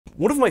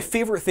One of my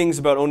favorite things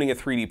about owning a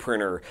 3D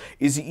printer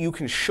is that you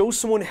can show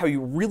someone how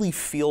you really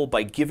feel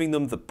by giving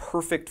them the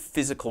perfect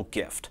physical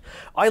gift.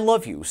 I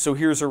love you, so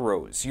here's a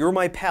rose. You're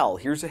my pal,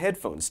 here's a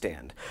headphone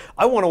stand.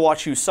 I want to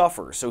watch you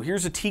suffer, so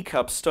here's a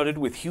teacup studded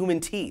with human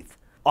teeth.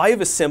 I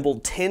have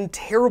assembled 10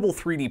 terrible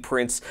 3D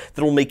prints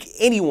that'll make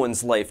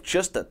anyone's life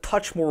just a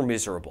touch more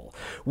miserable.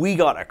 We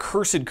got a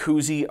cursed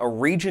koozie, a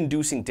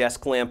rage-inducing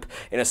desk lamp,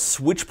 and a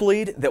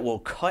switchblade that will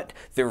cut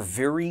their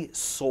very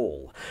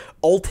soul.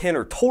 All 10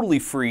 are totally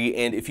free,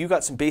 and if you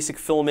got some basic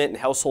filament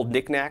and household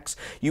knickknacks,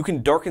 you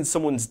can darken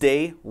someone's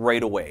day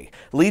right away.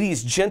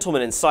 Ladies,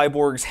 gentlemen, and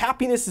cyborgs,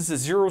 happiness is a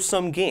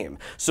zero-sum game,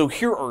 so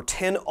here are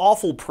 10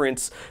 awful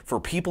prints for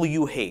people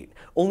you hate,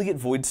 only at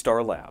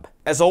Voidstar Lab.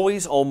 As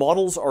always, all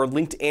models are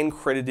linked and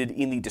credited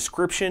in the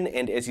description,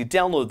 and as you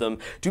download them,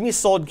 do me a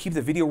solid and keep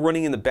the video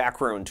running in the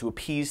background to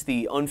appease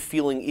the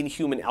unfeeling,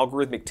 inhuman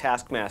algorithmic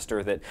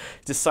taskmaster that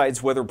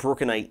decides whether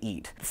broken I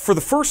eat. For the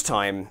first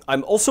time,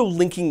 I'm also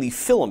linking the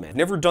filament. I've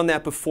never done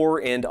that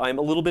before, and I'm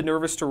a little bit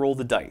nervous to roll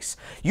the dice.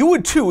 You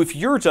would too if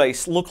your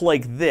dice look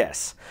like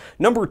this.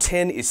 Number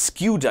 10 is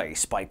Skew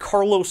Dice by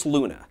Carlos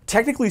Luna.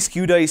 Technically,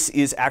 Skew Dice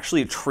is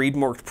actually a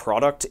trademarked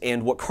product,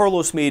 and what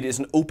Carlos made is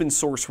an open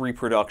source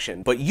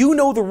reproduction, but you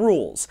know the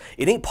rules.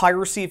 It ain't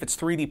piracy if it's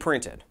 3D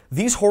printed.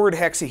 These horrid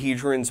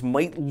hexahedrons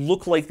might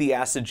look like the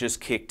acid just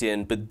kicked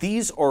in, but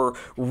these are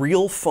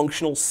real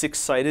functional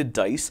six-sided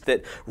dice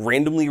that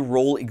randomly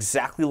roll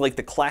exactly like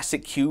the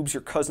classic cubes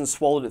your cousin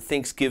swallowed at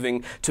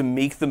Thanksgiving to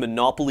make the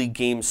Monopoly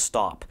game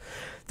stop.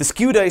 The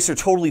Skew Dice are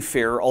totally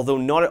fair, although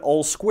not at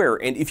all square,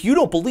 and if you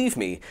don't believe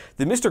me,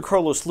 then Mr.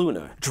 Carlos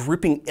Luna,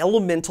 dripping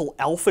elemental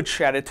alpha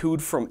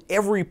chatitude from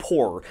every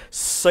pore,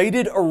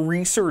 cited a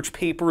research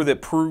paper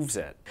that proves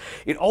it.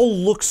 It all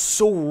looks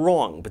so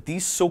wrong, but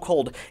these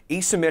so-called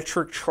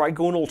asymmetric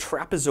trigonal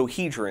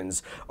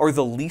trapezohedrons are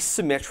the least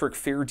symmetric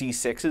fair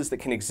D6s that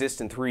can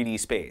exist in 3D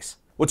space.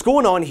 What's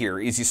going on here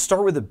is you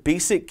start with a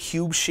basic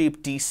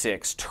cube-shaped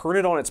D6, turn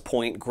it on its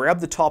point, grab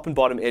the top and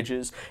bottom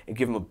edges, and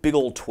give them a big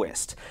old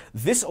twist.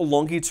 This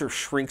elongates or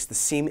shrinks the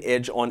same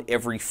edge on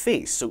every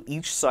face, so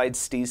each side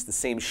stays the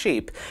same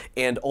shape,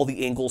 and all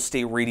the angles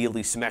stay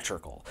radially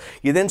symmetrical.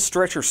 You then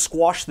stretch or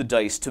squash the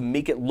dice to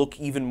make it look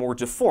even more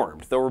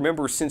deformed, though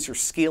remember, since you're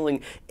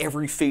scaling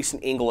every face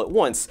and angle at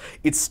once,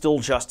 it's still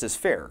just as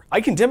fair.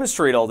 I can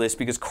demonstrate all this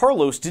because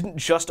Carlos didn't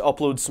just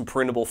upload some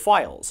printable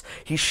files.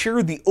 He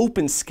shared the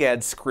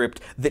OpenSCAD script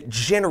that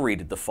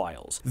generated the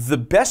files. The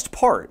best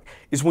part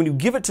is when you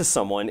give it to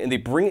someone and they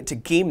bring it to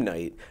game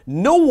night,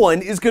 no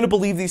one is going to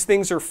believe these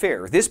things are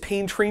fair. This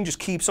pain train just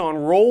keeps on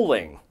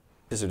rolling.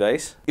 Scissor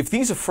dice. If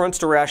these affronts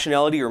to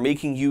rationality are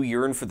making you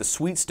yearn for the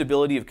sweet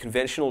stability of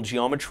conventional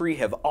geometry,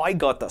 have I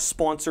got the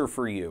sponsor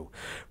for you.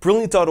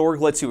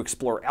 Brilliant.org lets you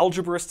explore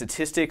algebra,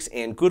 statistics,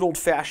 and good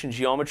old-fashioned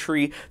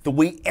geometry the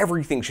way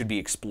everything should be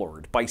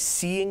explored, by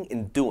seeing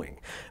and doing.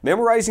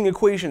 Memorizing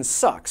equations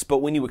sucks, but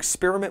when you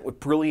experiment with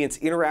Brilliant's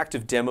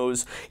interactive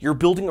demos, you're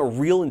building a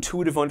real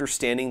intuitive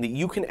understanding that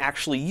you can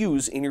actually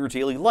use in your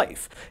daily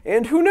life.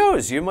 And who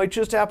knows, you might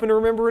just happen to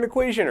remember an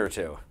equation or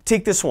two.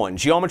 Take this one,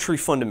 Geometry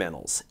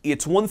Fundamentals.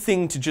 It's one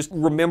thing to just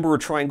remember a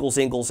triangle's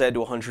angles add to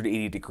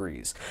 180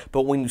 degrees,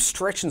 but when you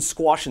stretch and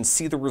squash and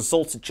see the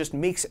results, it just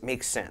makes it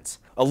make sense.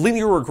 A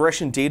linear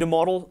regression data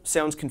model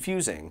sounds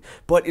confusing,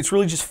 but it's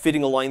really just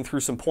fitting a line through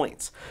some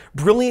points.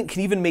 Brilliant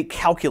can even make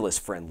calculus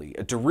friendly.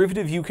 A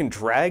derivative you can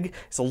drag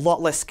is a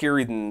lot less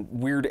scary than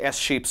weird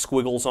S-shaped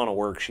squiggles on a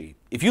worksheet.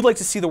 If you'd like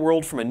to see the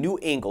world from a new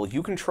angle,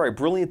 you can try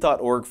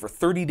Brilliant.org for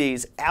 30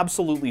 days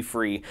absolutely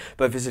free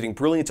by visiting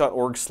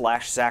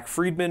Brilliant.org/Zack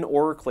Freedman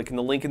or clicking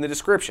the link in the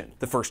description.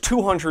 The first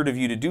 200 of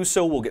you to do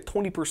so will get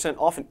 20%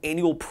 off an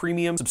annual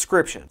premium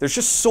subscription. There's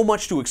just so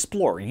much to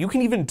explore. You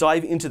can even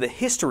dive into the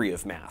history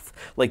of math,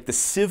 like the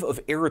sieve of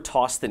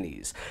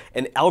Eratosthenes,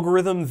 an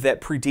algorithm that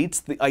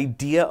predates the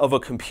idea of a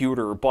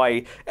computer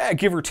by,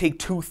 give or take,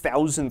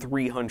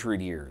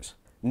 2,300 years.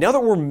 Now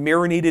that we're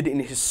marinated in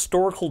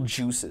historical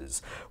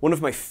juices, one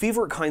of my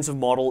favorite kinds of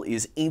model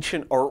is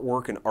ancient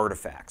artwork and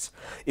artifacts.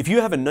 If you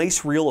have a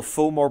nice reel of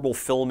faux marble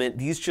filament,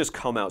 these just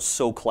come out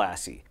so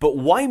classy. But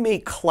why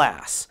make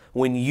class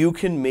when you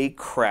can make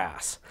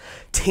crass?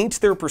 Taint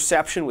their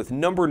perception with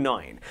number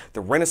 9, the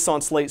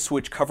Renaissance light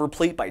switch cover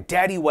plate by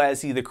Daddy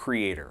Wazzy the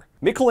creator.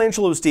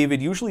 Michelangelo's David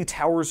usually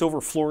towers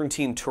over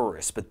Florentine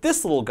tourists, but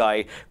this little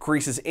guy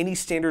graces any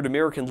standard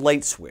American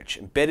light switch,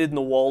 embedded in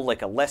the wall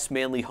like a less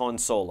manly Han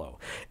Solo.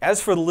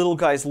 As for the little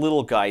guy's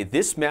little guy,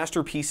 this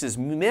masterpiece's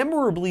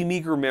memorably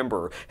meager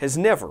member has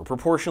never,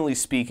 proportionally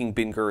speaking,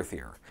 been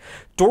girthier.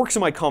 Dorks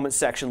in my comment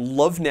section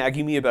love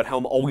nagging me about how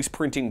I'm always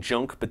printing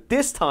junk, but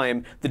this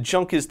time, the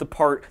junk is the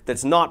part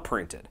that's not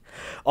printed.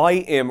 I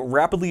am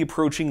rapidly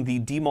approaching the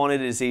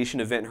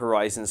demonetization event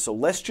horizon, so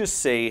let's just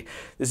say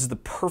this is the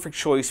perfect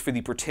choice for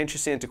the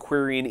pretentious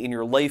antiquarian in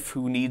your life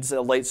who needs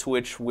a light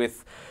switch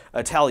with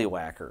a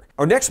tallywhacker.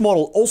 Our next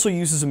model also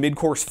uses a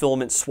mid-course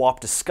filament swap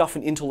to scuff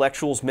an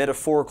intellectual's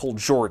metaphorical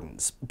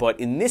Jordans, but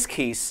in this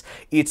case,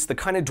 it's the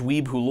kind of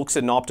dweeb who looks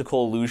at an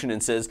optical illusion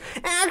and says,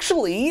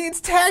 "Actually,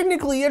 it's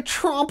technically a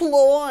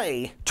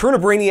trompe-l'oeil." Turn a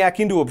brainiac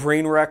into a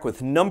brain wreck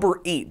with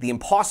number 8, the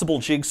impossible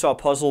jigsaw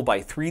puzzle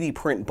by 3D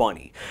Print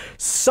Bunny.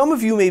 Some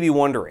of you may be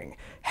wondering,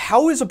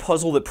 how is a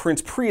puzzle that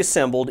prints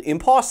pre-assembled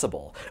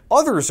impossible?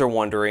 Others are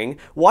wondering,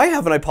 why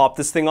haven't I popped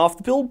this thing off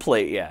the build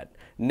plate yet?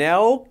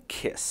 Now,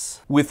 kiss.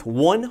 With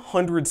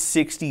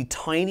 160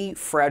 tiny,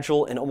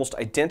 fragile, and almost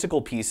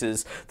identical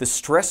pieces, the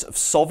stress of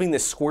solving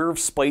this square of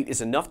spite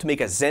is enough to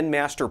make a Zen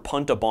master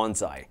punt a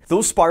bonsai.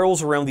 Those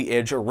spirals around the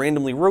edge are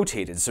randomly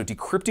rotated, so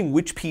decrypting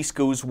which piece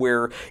goes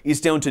where is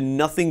down to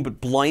nothing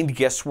but blind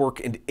guesswork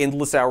and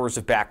endless hours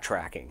of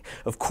backtracking.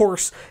 Of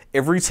course,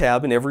 every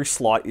tab and every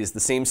slot is the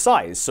same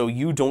size, so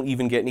you don't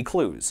even get any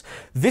clues.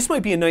 This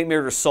might be a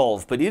nightmare to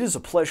solve, but it is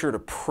a pleasure to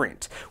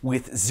print.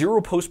 With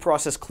zero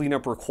post-process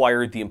cleanup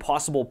required, the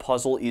impossible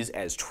puzzle is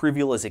as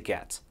trivial as it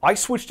gets. I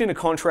switched in a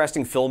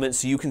contrasting filament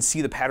so you can see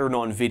the pattern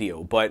on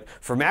video, but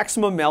for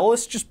maximum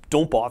malice, just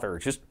don't bother.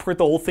 Just print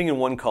the whole thing in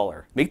one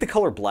color. Make the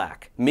color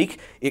black. Make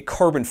it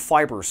carbon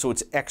fiber so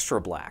it's extra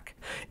black.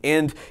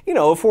 And, you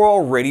know, if we're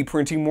already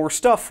printing more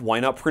stuff, why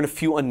not print a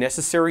few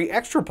unnecessary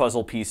extra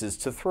puzzle pieces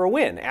to throw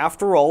in?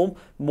 After all,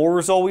 more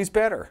is always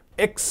better.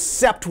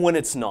 Except when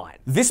it's not.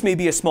 This may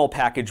be a small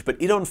package, but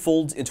it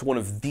unfolds into one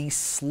of the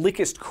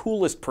slickest,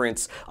 coolest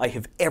prints I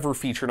have ever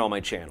featured on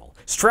my channel.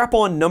 Strap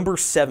on number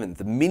 7,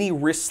 the mini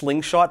wrist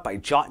slingshot by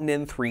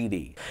Jotunn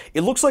 3D.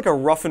 It looks like a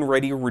rough and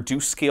ready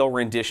reduced scale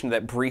rendition of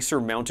that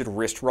bracer mounted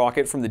wrist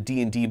rocket from the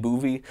D&D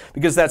movie,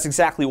 because that's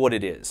exactly what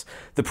it is.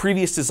 The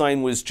previous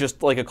design was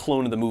just like a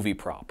clone of the movie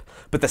prop.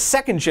 But the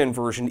second gen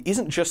version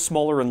isn't just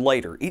smaller and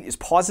lighter, it is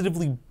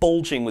positively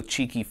bulging with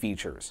cheeky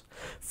features.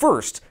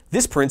 First,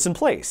 this prints in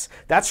place.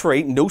 That's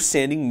right, no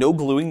sanding, no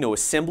gluing, no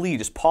assembly, you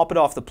just pop it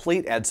off the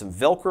plate, add some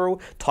Velcro,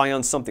 tie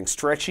on something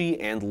stretchy,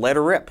 and let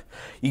her rip.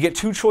 You get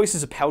two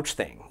choices of pouch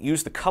thing.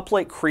 Use the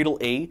cup-like Cradle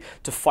A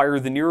to fire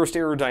the nearest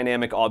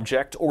aerodynamic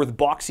object, or the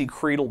boxy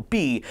Cradle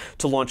B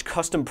to launch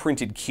custom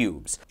printed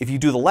cubes. If you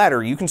do the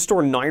latter, you can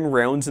store 9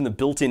 rounds in the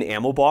built-in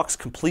ammo box,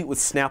 complete with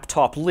snap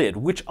top lid,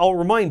 which I'll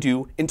remind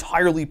you,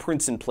 entirely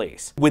prints in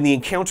place. When the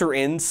encounter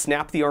ends,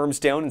 snap the arms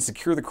down and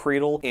secure the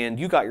cradle, and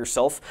you got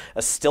yourself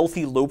a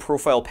stealthy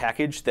low-profile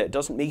package that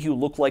doesn't make you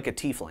look like a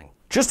tiefling.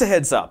 Just a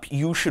heads up,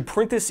 you should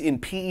print this in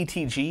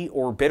PETG,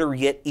 or better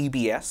yet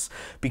ABS,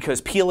 because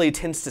PLA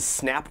tends to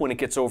snap when it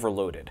gets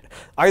overloaded.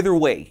 Either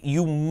way,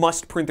 you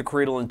must print the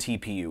cradle in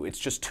TPU, it's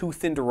just too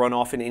thin to run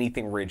off in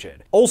anything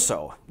rigid.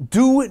 Also,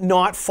 do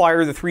not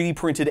fire the 3D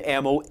printed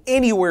ammo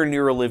anywhere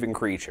near a living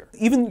creature.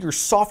 Even your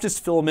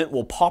softest filament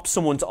will pop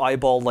someone's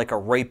eyeball like a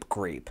ripe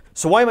grape.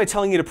 So why am I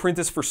telling you to print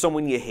this for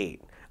someone you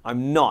hate?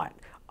 I'm not.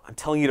 I'm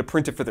telling you to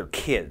print it for their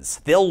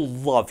kids. They'll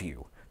love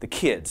you. The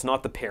kids,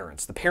 not the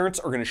parents. The parents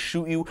are going to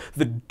shoot you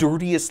the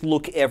dirtiest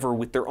look ever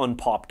with their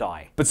unpopped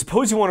eye. But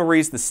suppose you want to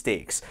raise the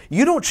stakes.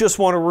 You don't just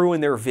want to ruin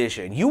their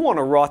vision, you want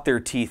to rot their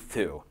teeth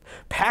too.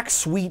 Pack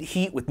sweet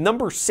heat with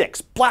number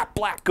 6. Blat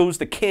blat goes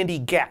the Candy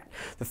Gat,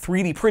 the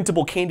 3D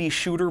printable candy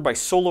shooter by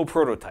Solo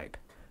Prototype.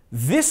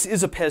 This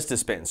is a Pez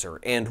dispenser,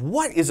 and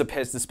what is a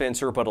Pez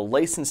dispenser but a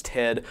licensed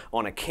head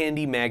on a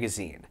candy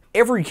magazine?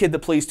 Every kid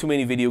that plays too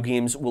many video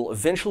games will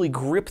eventually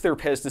grip their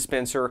Pez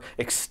dispenser,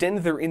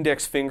 extend their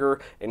index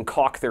finger, and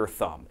cock their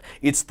thumb.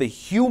 It's the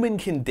human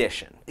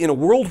condition. In a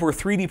world where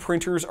 3D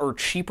printers are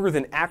cheaper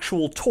than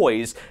actual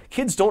toys,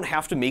 kids don't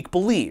have to make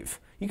believe.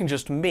 You can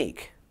just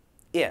make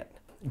it.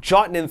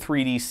 Jotunn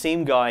 3D,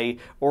 same guy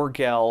or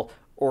gal,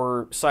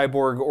 or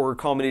cyborg, or a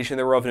combination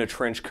thereof in a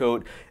trench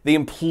coat. They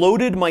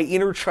imploded my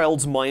inner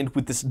child's mind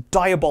with this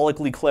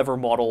diabolically clever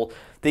model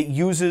that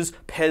uses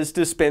Pez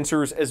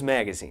dispensers as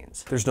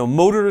magazines. There's no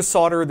motor to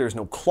solder, there's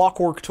no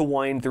clockwork to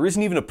wind, there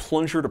isn't even a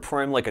plunger to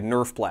prime like a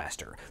Nerf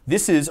blaster.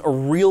 This is a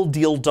real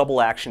deal double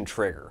action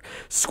trigger.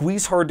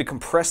 Squeeze hard to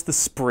compress the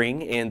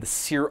spring, and the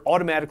sear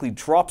automatically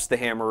drops the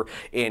hammer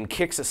and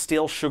kicks a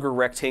stale sugar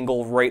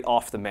rectangle right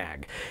off the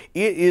mag.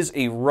 It is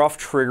a rough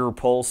trigger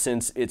pull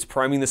since it's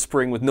priming the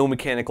spring with no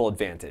mechanical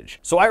advantage.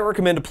 So I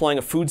recommend applying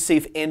a food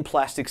safe and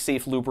plastic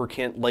safe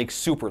lubricant like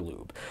Super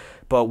Lube.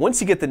 But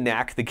once you get the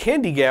knack, the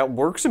Candy Gat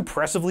works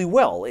impressively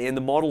well, and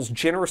the model's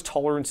generous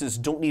tolerances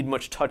don't need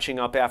much touching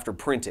up after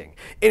printing.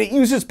 And it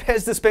uses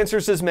Pez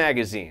dispensers as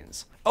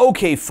magazines.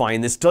 Okay,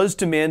 fine, this does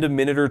demand a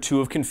minute or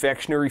two of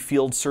confectionery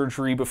field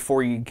surgery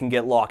before you can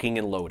get locking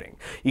and loading.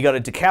 You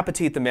gotta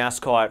decapitate the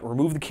mascot,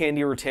 remove the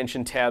candy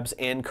retention tabs,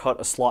 and cut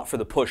a slot for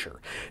the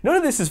pusher. None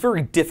of this is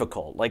very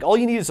difficult. Like, all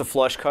you need is a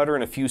flush cutter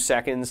and a few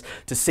seconds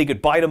to say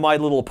goodbye to My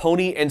Little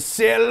Pony and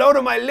say hello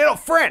to my little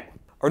friend.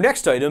 Our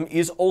next item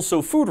is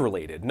also food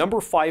related.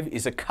 Number 5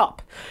 is a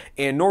cup.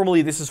 And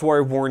normally this is where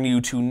I warn you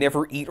to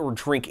never eat or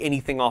drink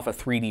anything off a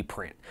 3D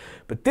print.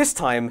 But this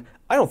time,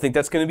 I don't think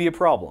that's going to be a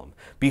problem.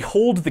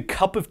 Behold the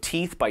Cup of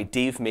Teeth by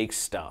Dave Makes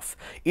Stuff.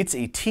 It's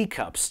a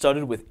teacup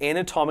studded with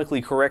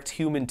anatomically correct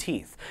human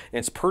teeth, and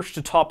it's perched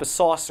atop a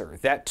saucer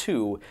that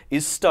too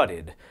is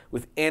studded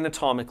with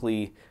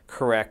anatomically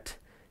correct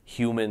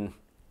human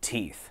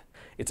teeth.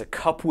 It's a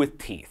cup with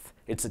teeth.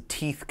 It's a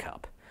teeth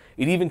cup.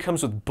 It even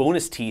comes with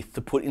bonus teeth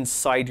to put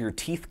inside your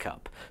teeth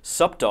cup.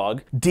 Sup,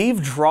 dog?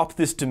 Dave dropped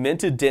this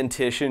demented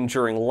dentition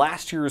during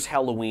last year's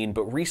Halloween,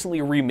 but recently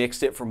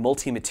remixed it for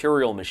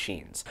multi-material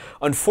machines.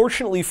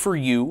 Unfortunately for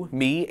you,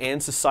 me,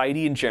 and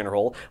society in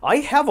general, I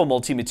have a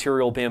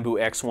multi-material Bamboo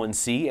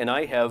X1C, and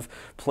I have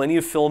plenty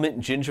of filament,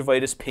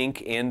 gingivitis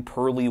pink, and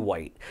pearly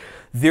white.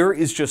 There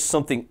is just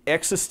something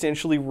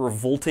existentially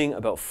revolting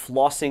about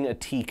flossing a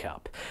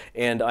teacup,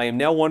 and I am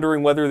now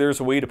wondering whether there's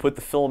a way to put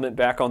the filament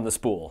back on the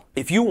spool.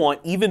 If you want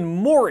even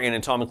more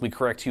anatomically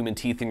correct human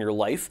teeth in your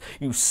life,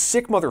 you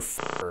sick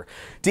motherfucker,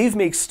 Dave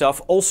Makes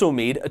Stuff also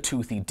made a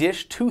toothy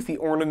dish, toothy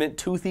ornament,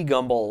 toothy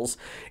gumballs,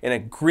 and a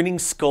grinning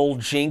skull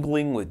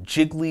jangling with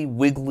jiggly,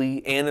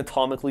 wiggly,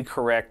 anatomically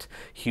correct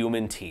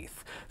human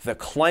teeth. The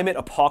climate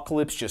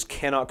apocalypse just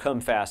cannot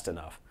come fast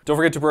enough. Don't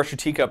forget to brush your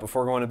teacup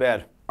before going to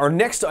bed. Our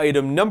next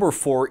item, number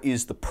 4,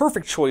 is the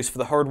perfect choice for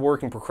the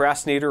hard-working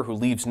procrastinator who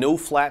leaves no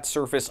flat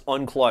surface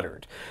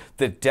uncluttered.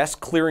 The desk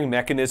clearing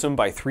mechanism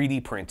by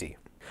 3D Printy.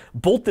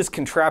 Bolt this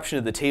contraption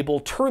to the table,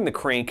 turn the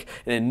crank,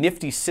 and a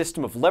nifty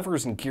system of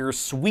levers and gears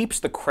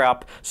sweeps the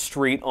crap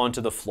straight onto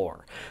the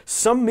floor.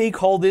 Some may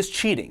call this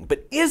cheating,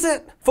 but is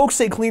it? Folks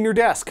say clean your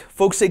desk.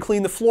 Folks say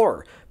clean the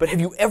floor. But have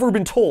you ever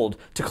been told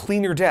to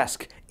clean your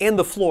desk and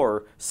the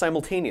floor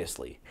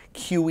simultaneously?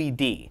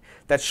 QED.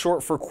 That's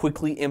short for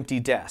quickly empty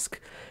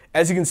desk.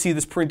 As you can see,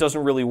 this print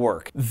doesn't really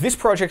work. This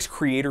project's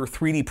creator,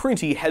 3D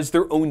Printy, has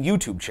their own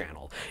YouTube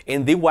channel,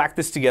 and they whacked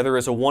this together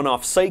as a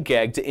one-off sight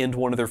gag to end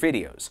one of their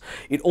videos.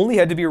 It only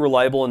had to be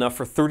reliable enough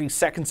for 30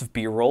 seconds of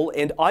B-roll,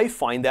 and I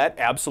find that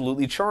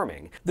absolutely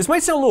charming. This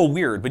might sound a little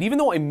weird, but even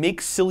though I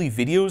make silly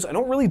videos, I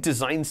don't really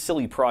design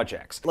silly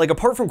projects. Like,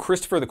 apart from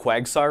Christopher the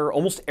Quagsire,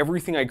 almost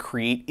everything I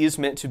create is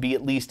meant to be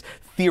at least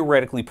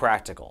theoretically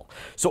practical.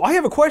 So I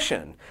have a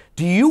question.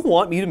 Do you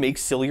want me to make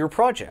sillier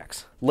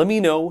projects? Let me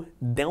know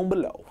down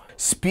below.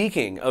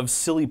 Speaking of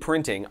silly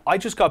printing, I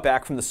just got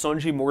back from the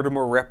Sanjay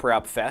Mortimer Rep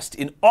Rap Fest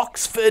in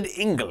Oxford,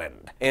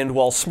 England. And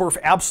while Smurf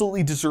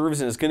absolutely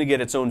deserves and is going to get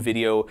its own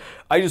video,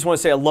 I just want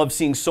to say I love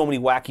seeing so many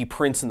wacky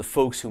prints and the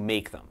folks who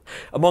make them.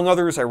 Among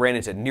others, I ran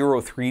into Nero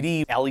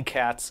 3D, Alley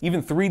Cats,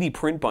 even 3D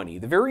Print Bunny,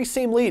 the very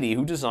same lady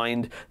who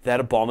designed that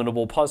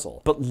abominable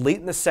puzzle. But late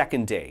in the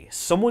second day,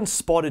 someone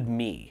spotted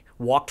me,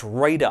 walked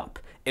right up,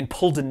 and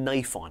pulled a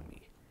knife on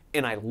me.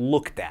 And I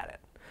looked at it.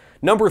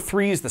 Number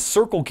 3 is the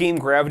Circle Game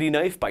Gravity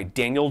Knife by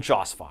Daniel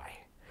Josfai.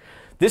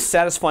 This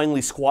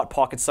satisfyingly squat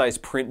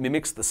pocket-sized print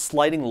mimics the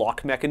sliding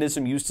lock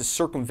mechanism used to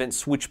circumvent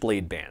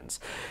switchblade bans.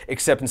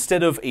 Except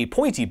instead of a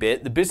pointy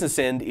bit, the business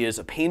end is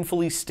a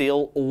painfully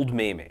stale old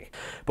meme.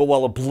 But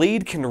while a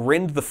blade can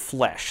rend the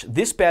flesh,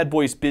 this bad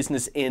boy's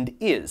business end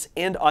is,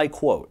 and I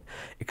quote,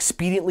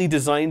 expediently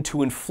designed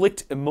to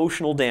inflict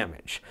emotional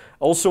damage.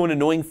 Also an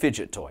annoying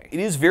fidget toy. It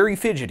is very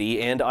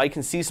fidgety, and I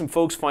can see some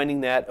folks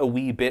finding that a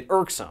wee bit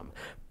irksome.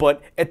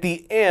 But at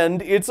the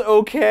end, it's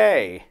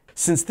okay.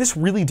 Since this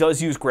really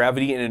does use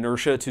gravity and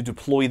inertia to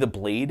deploy the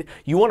blade,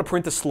 you want to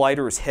print the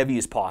slider as heavy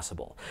as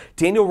possible.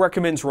 Daniel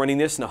recommends running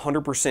this in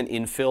 100%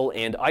 infill,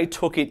 and I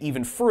took it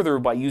even further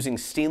by using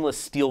stainless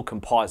steel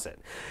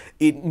composite.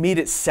 It made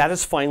it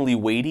satisfyingly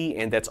weighty,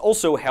 and that's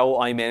also how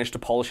I managed to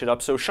polish it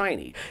up so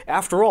shiny.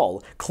 After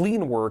all,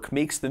 clean work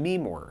makes the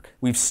meme work.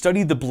 We've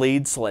studied the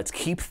blade, so let's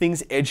keep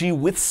things edgy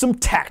with some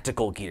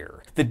tactical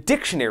gear. The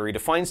dictionary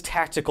defines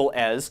tactical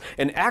as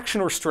an action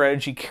or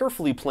strategy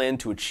carefully planned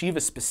to achieve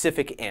a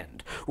specific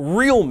end.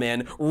 Real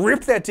men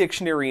rip that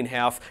dictionary in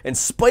half and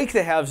spike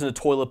the halves in a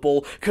toilet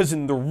bowl, because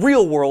in the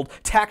real world,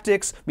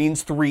 tactics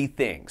means 3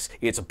 things.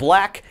 It's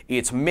black,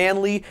 it's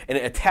manly, and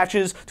it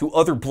attaches to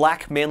other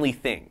black manly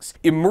things.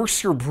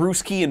 Immerse your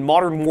brewski in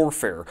modern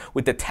warfare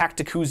with the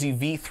Tacticuzzi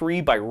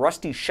V3 by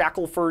Rusty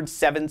Shackelford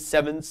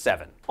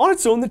 777. On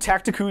its own, the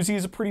Tacticuzzi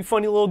is a pretty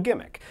funny little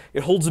gimmick.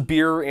 It holds a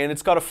beer and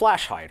it's got a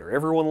flash hider.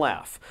 Everyone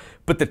laugh.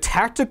 But the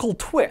tactical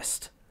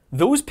twist,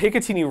 those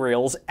Picatinny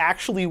rails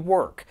actually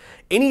work.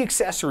 Any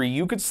accessory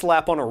you could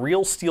slap on a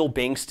real steel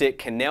bang stick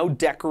can now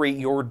decorate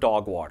your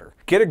dog water.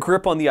 Get a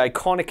grip on the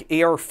iconic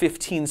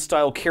AR-15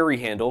 style carry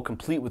handle,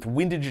 complete with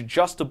windage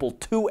adjustable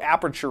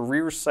 2-aperture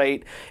rear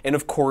sight, and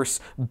of course,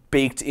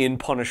 baked in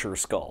Punisher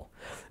skull.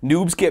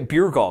 Noobs get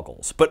beer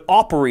goggles, but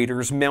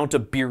operators mount a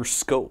beer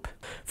scope.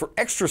 For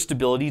extra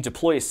stability,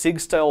 deploy a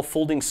SIG-style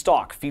folding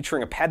stock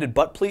featuring a padded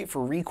butt plate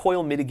for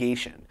recoil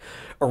mitigation.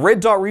 A red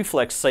dot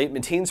reflex sight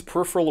maintains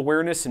peripheral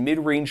awareness and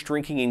mid-range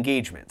drinking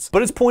engagements,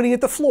 but it's pointing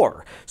at the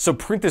floor, so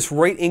print this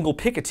right-angle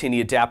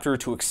Picatinny adapter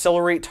to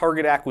accelerate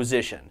target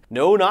acquisition.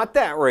 No, not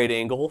that right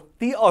angle,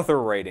 the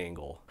other right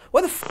angle.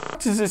 Why the fuck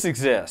does this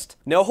exist?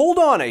 Now hold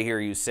on, I hear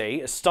you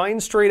say. A Stein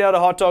straight out of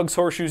hot dogs,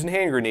 horseshoes, and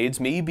hand grenades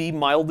may be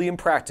mildly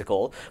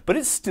impractical, but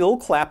it still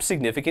claps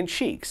significant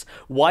cheeks.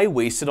 Why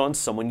waste it on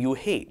someone you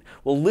hate?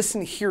 Well,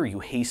 listen here,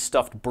 you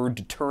hay-stuffed bird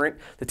deterrent.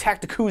 The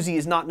Tacticuzzi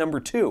is not number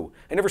 2.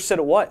 I never said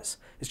it was.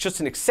 It's just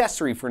an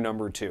accessory for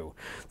number 2.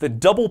 The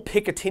double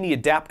Picatinny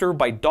adapter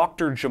by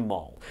Dr.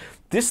 Jamal.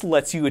 This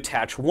lets you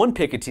attach one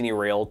Picatinny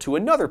rail to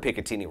another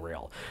Picatinny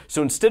rail.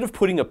 So instead of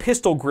putting a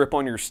pistol grip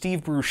on your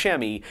Steve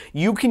Buscemi,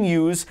 you can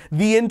use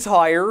the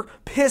entire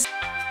pistol.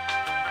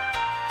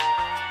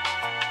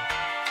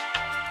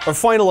 Our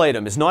final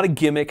item is not a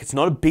gimmick, it's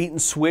not a bait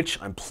and switch.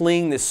 I'm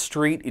playing this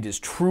straight. It is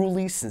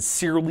truly,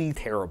 sincerely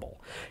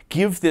terrible.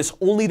 Give this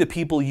only to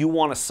people you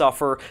want to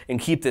suffer,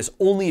 and keep this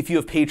only if you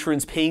have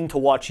patrons paying to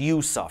watch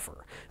you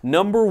suffer.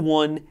 Number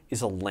 1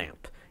 is a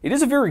lamp. It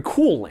is a very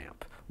cool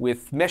lamp,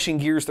 with meshing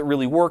gears that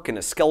really work and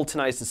a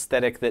skeletonized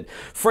aesthetic that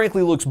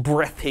frankly looks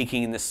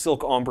breathtaking in the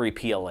silk ombre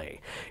PLA.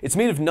 It's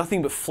made of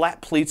nothing but flat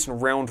plates and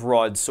round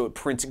rods, so it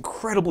prints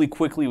incredibly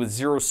quickly with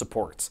 0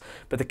 supports,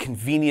 but the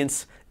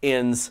convenience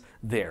ends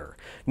there.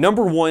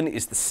 Number 1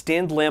 is the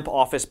Stand Lamp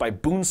Office by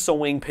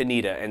Boonsewang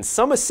Panita, and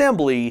some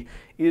assembly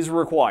is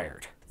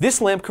required.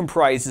 This lamp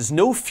comprises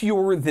no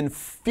fewer than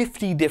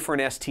 50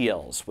 different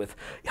STLs with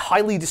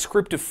highly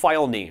descriptive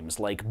file names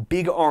like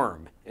Big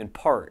Arm and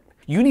Part.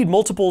 You need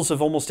multiples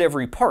of almost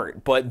every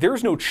part, but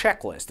there's no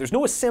checklist, there's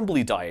no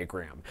assembly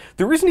diagram.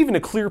 There isn't even a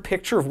clear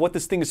picture of what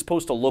this thing is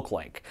supposed to look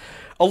like.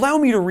 Allow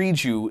me to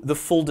read you the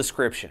full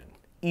description.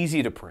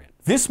 Easy to print.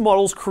 This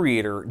model's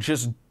creator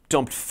just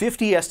dumped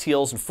 50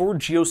 STLs and 4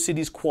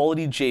 GeoCities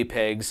quality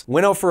JPEGs,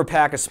 went out for a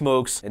pack of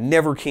smokes, and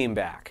never came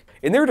back.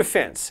 In their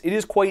defense, it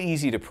is quite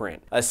easy to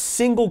print. A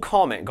single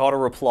comment got a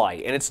reply,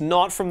 and it's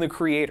not from the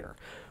creator.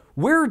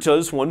 Where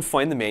does one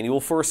find the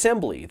manual for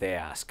assembly, they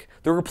ask.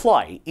 The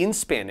reply, in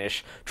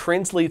Spanish,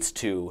 translates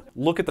to,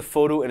 look at the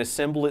photo and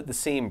assemble it the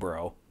same,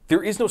 bro.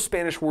 There is no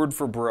Spanish word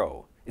for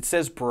bro. It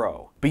says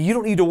bro. But you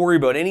don't need to worry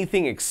about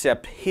anything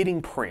except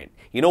hitting print.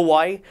 You know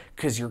why?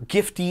 Because your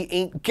giftee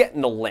ain't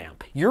getting a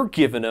lamp. You're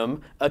giving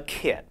him a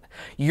kit.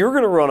 You're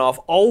going to run off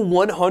all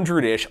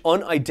 100-ish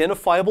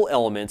unidentifiable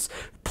elements,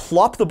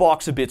 plop the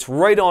box of bits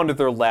right onto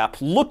their lap,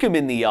 look them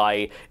in the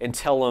eye, and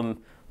tell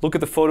them, look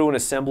at the photo and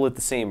assemble it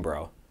the same,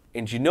 bro.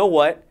 And you know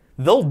what?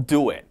 They'll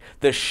do it.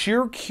 The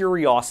sheer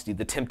curiosity,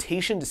 the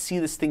temptation to see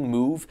this thing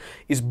move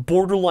is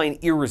borderline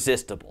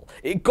irresistible.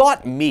 It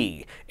got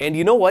me, and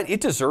you know what? It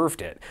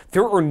deserved it.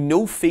 There are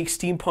no fake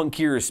steampunk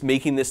gears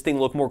making this thing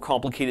look more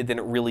complicated than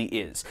it really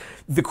is.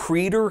 The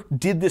creator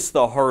did this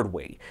the hard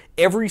way.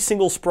 Every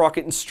single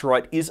sprocket and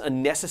strut is a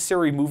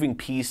necessary moving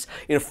piece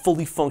in a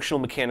fully functional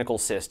mechanical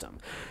system.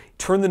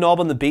 Turn the knob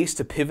on the base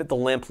to pivot the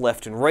lamp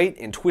left and right,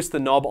 and twist the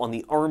knob on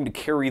the arm to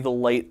carry the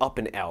light up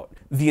and out.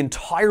 The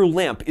entire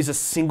lamp is a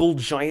single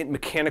giant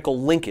mechanical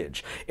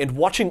linkage, and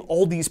watching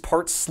all these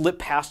parts slip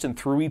past and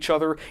through each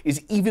other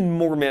is even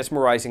more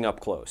mesmerizing up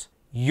close.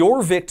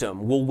 Your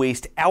victim will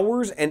waste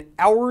hours and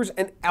hours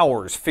and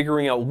hours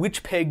figuring out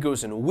which peg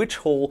goes in which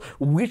hole,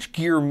 which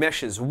gear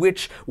meshes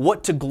which,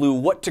 what to glue,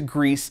 what to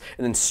grease,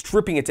 and then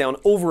stripping it down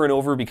over and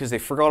over because they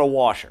forgot a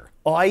washer.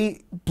 I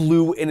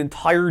blew an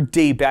entire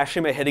day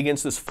bashing my head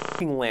against this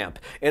fucking lamp,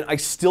 and I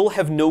still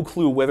have no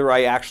clue whether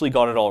I actually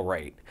got it all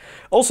right.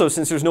 Also,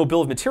 since there's no bill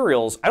of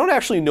materials, I don't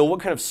actually know what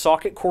kind of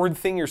socket cord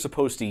thing you're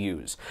supposed to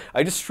use.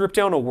 I just stripped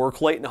down a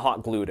work light and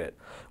hot glued it.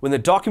 When the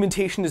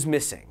documentation is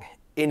missing,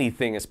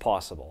 anything is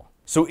possible.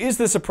 So is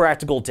this a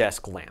practical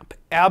desk lamp?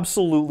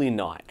 Absolutely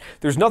not.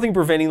 There's nothing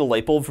preventing the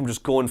light bulb from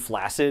just going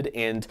flaccid,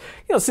 and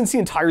since the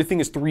entire thing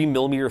is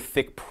 3mm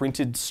thick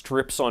printed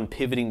strips on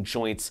pivoting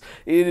joints,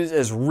 it is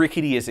as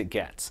rickety as it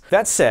gets.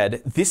 That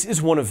said, this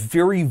is one of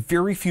very,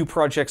 very few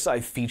projects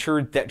I've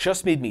featured that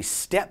just made me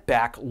step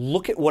back,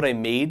 look at what I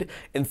made,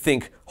 and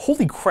think,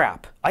 holy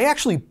crap, I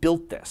actually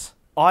built this.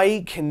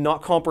 I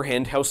cannot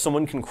comprehend how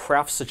someone can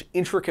craft such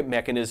intricate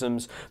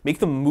mechanisms, make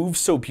them move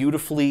so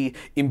beautifully,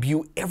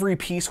 imbue every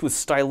piece with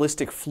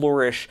stylistic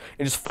flourish,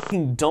 and just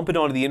fucking dump it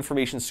onto the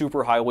information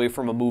superhighway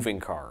from a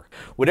moving car.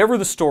 Whatever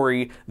the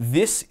story,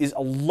 this is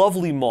a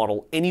lovely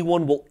model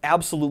anyone will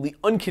absolutely,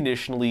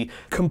 unconditionally,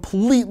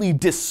 completely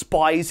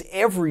despise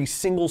every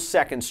single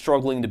second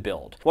struggling to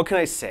build. What can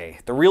I say?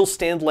 The real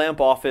Stand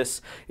Lamp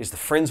Office is the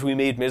friends we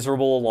made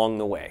miserable along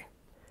the way.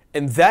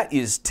 And that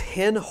is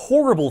 10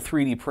 horrible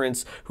 3D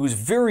prints whose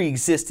very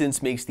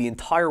existence makes the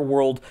entire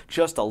world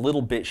just a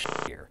little bit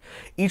shittier.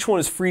 Each one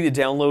is free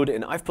to download,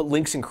 and I've put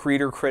links and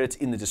creator credits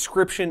in the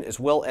description, as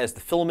well as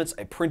the filaments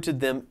I printed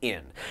them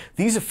in.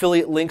 These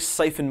affiliate links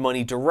siphon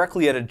money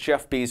directly out of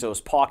Jeff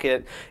Bezos'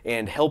 pocket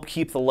and help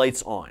keep the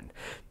lights on.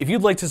 If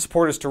you'd like to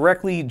support us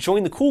directly,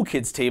 join the Cool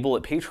Kids table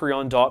at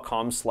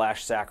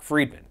patreon.com/Zack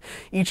Freedman.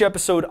 Each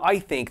episode, I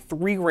thank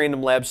 3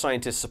 random lab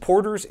scientist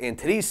supporters, and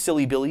today's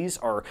silly billies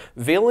are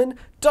Valen,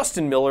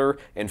 Dustin Miller,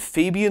 and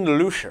Fabian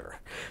Luscher.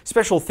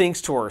 Special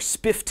thanks to our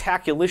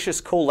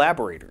spifftaculicious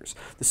collaborators.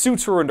 The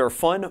suits are under Our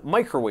Fun,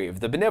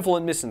 Microwave, The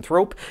Benevolent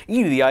Misanthrope,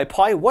 Edie the Eye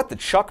Pie, What the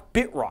Chuck,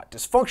 Bitrot,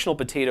 Dysfunctional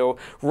Potato,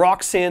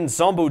 Roxanne,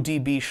 Zombo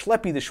DB,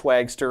 Schleppy the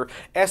Schwagster,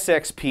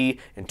 SXP,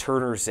 and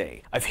Turner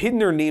Zay. I've hidden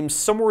their names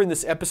somewhere in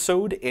this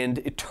episode and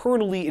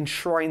eternally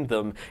enshrined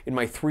them in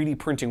my 3D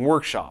printing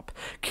workshop.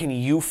 Can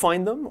you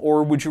find them,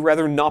 or would you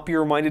rather not be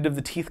reminded of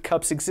the Teeth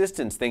Cup's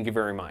existence? Thank you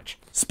very much.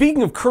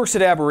 Speaking of cursed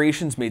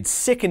aberrations made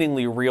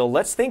sickeningly real,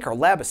 let's thank our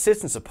lab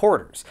assistant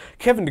supporters.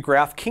 Kevin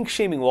DeGraff, Kink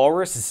Shaming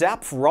Walrus,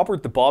 Zap,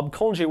 Robert the Bob,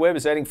 Colin J. Webb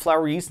is adding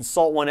flour, yeast, and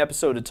salt one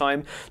episode at a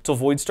time till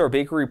Voidstar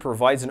Bakery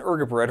provides an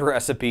erga bread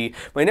recipe.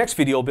 My next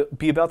video will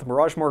be about the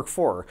Mirage Mark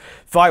IV.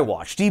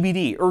 Viwatch,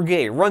 DBD,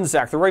 Ergay, Run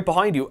Zack, they're right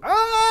behind you.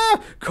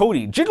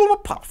 Cody, Jiggle My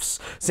Puffs,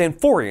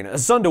 Xanthorian,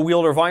 Azunda,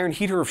 Wielder of Iron,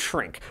 Heater of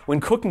Shrink. When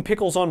cooking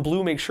pickles on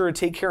blue, make sure to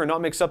take care and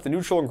not mix up the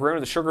neutral and ground or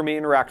the sugar may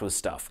interact with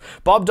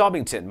stuff. Bob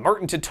Dobbington,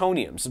 Martin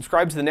Titonium,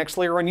 subscribe to The Next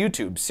Layer on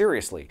YouTube.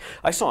 Seriously,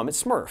 I saw him at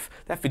Smurf.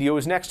 That video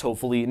is next,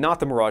 hopefully, not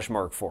the Mirage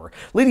Mark IV.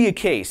 Lydia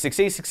K,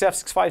 6A, 6F,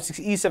 656,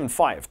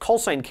 E75,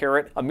 Callsign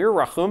Carrot, Amir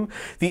Rahum,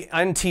 The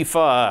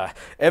Antifa,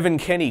 Evan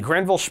Kenny,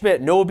 Granville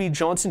Schmidt, Noah B.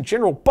 Johnson,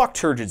 General Buck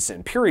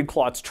Turgidson, Period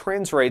Clots,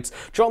 Trans Rights,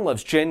 John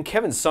Loves Jen,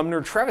 Kevin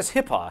Sumner, Travis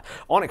Hippa,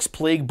 Onyx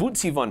Plague,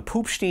 Bootsy von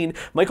Poopstein,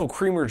 Michael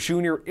Creamer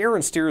Jr.,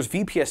 Aaron Steers,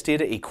 VPS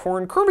Data,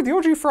 Acorn, Kermit the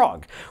OG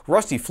Frog,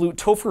 Rusty Flute,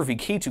 Topher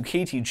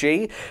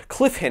VK2KTJ,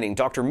 Cliff Henning,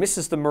 Dr.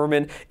 Mrs. the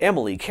Merman,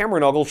 Emily,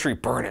 Cameron Ogletree,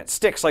 Burn It,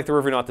 Sticks Like the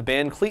River Not the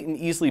Band, Clayton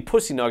Easley,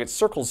 Pussy Nuggets,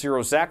 Circle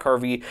Zero, Zach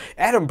Harvey,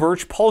 Adam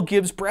Birch, Paul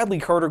Gibbs, Bradley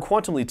Carter,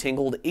 Quantumly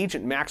Tingled,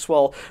 Agent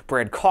Maxwell,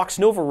 Brad Cox,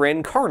 Nova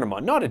Wren,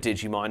 Karnama, Not a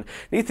Digimon,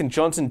 Nathan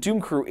Johnson, Doom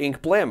Crew Inc.,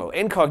 Blammo,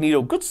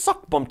 Incognito, Good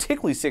Suck Bum,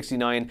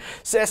 Tickly69,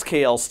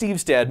 SKL,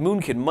 Steve's Dad,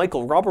 Moonkid,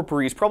 Michael, Robert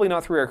Breeze, probably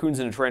not 3 raccoons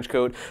in a trench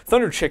coat,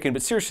 Thunder Chicken,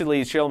 but seriously,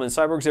 ladies and gentlemen,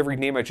 Cyborgs, every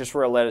name I just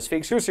read out loud is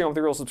fake. Seriously, I'm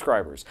the real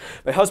subscribers.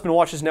 My husband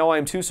watches Now I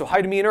Am Too, so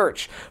hi to me and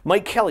Urch.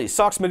 Mike Kelly,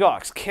 Socks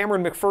McGox,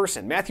 Cameron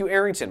McPherson, Matthew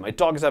Arrington, My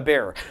Dog is a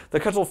Bear, The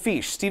Cuttle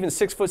Fish, Steven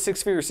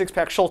 6'6"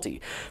 6-pack Schulte,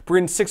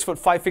 Bryn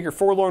 6'5"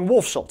 Forlorn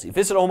Wolf Schulte.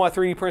 Visit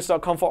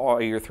oma3dprints.com for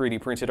all your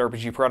 3D printed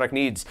RPG product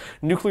needs.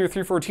 Nuclear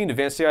 314,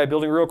 Advanced AI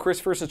Building Real, Chris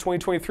versus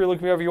 2023,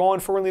 look me over you on,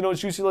 formerly known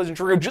as Juicy Legend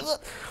Trio,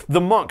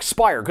 The Monk,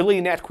 Spire, Good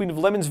Lady Nat, Queen of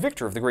Lemons,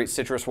 Victor of the Great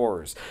Citrus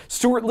Wars,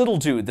 Stuart Little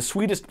Dude, The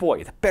Sweetest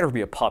Boy, that better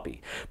be a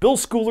puppy, Bill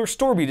Schooler,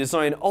 Storby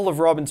Design, Olive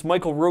Robbins,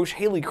 Michael Roche,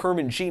 Haley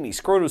Kerman, Jamie,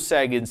 Scroto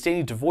Sagan,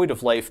 Stanley Devoid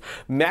of Life,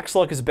 Max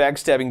Luck is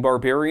Backstabbing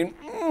Barbarian,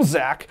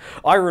 Zach,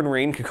 Iron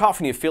Rain,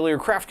 Cacophony of Failure,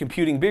 Craft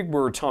Computing, Big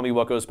Bird, Tommy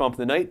Wucko's Bump of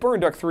the Night, Burn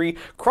Duck 3,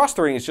 Cross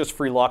Threading is just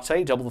free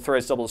Loctite, Double the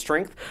Threads, Double the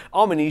Strength,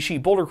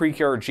 Amanishi, Boulder Creek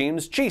Yard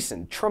James,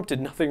 Jason, Trump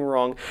did nothing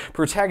wrong,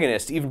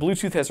 Protagonist, Even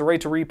Bluetooth has a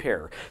right to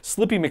repair,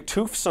 Slippy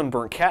McToof,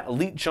 Sunburnt Cat,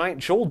 Elite Giant,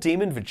 Joel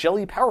Damon,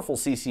 Vigelli, Powerful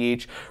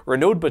CCH,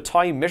 Renaud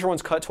Bataille, Measure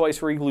Once Cut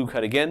Twice, Re-Glue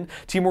Cut Again,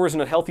 Timur is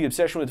in a healthy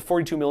obsession with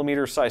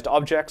 42mm sized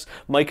objects,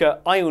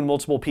 Micah, I own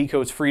multiple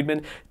P-codes,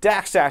 Freedman,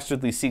 Dax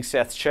dastardly seeks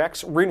Seth's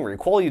checks, Rinry,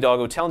 Quality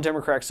Doggo, Town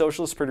Democrat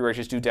Socialist, Pretty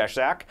Righteous Dude Dash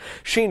Zack,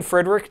 Shane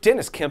Frederick,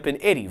 Dennis Kempen,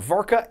 Eddie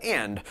Varka,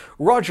 and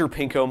Roger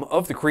Pinkham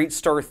of the Great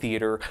Star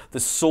Theater, the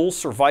sole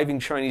surviving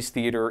Chinese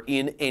theater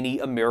in any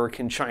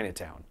American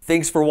Chinatown.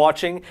 Thanks for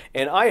watching,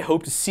 and I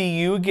hope to see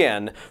you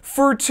again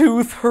for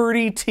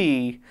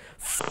 230T.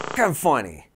 F***ing funny.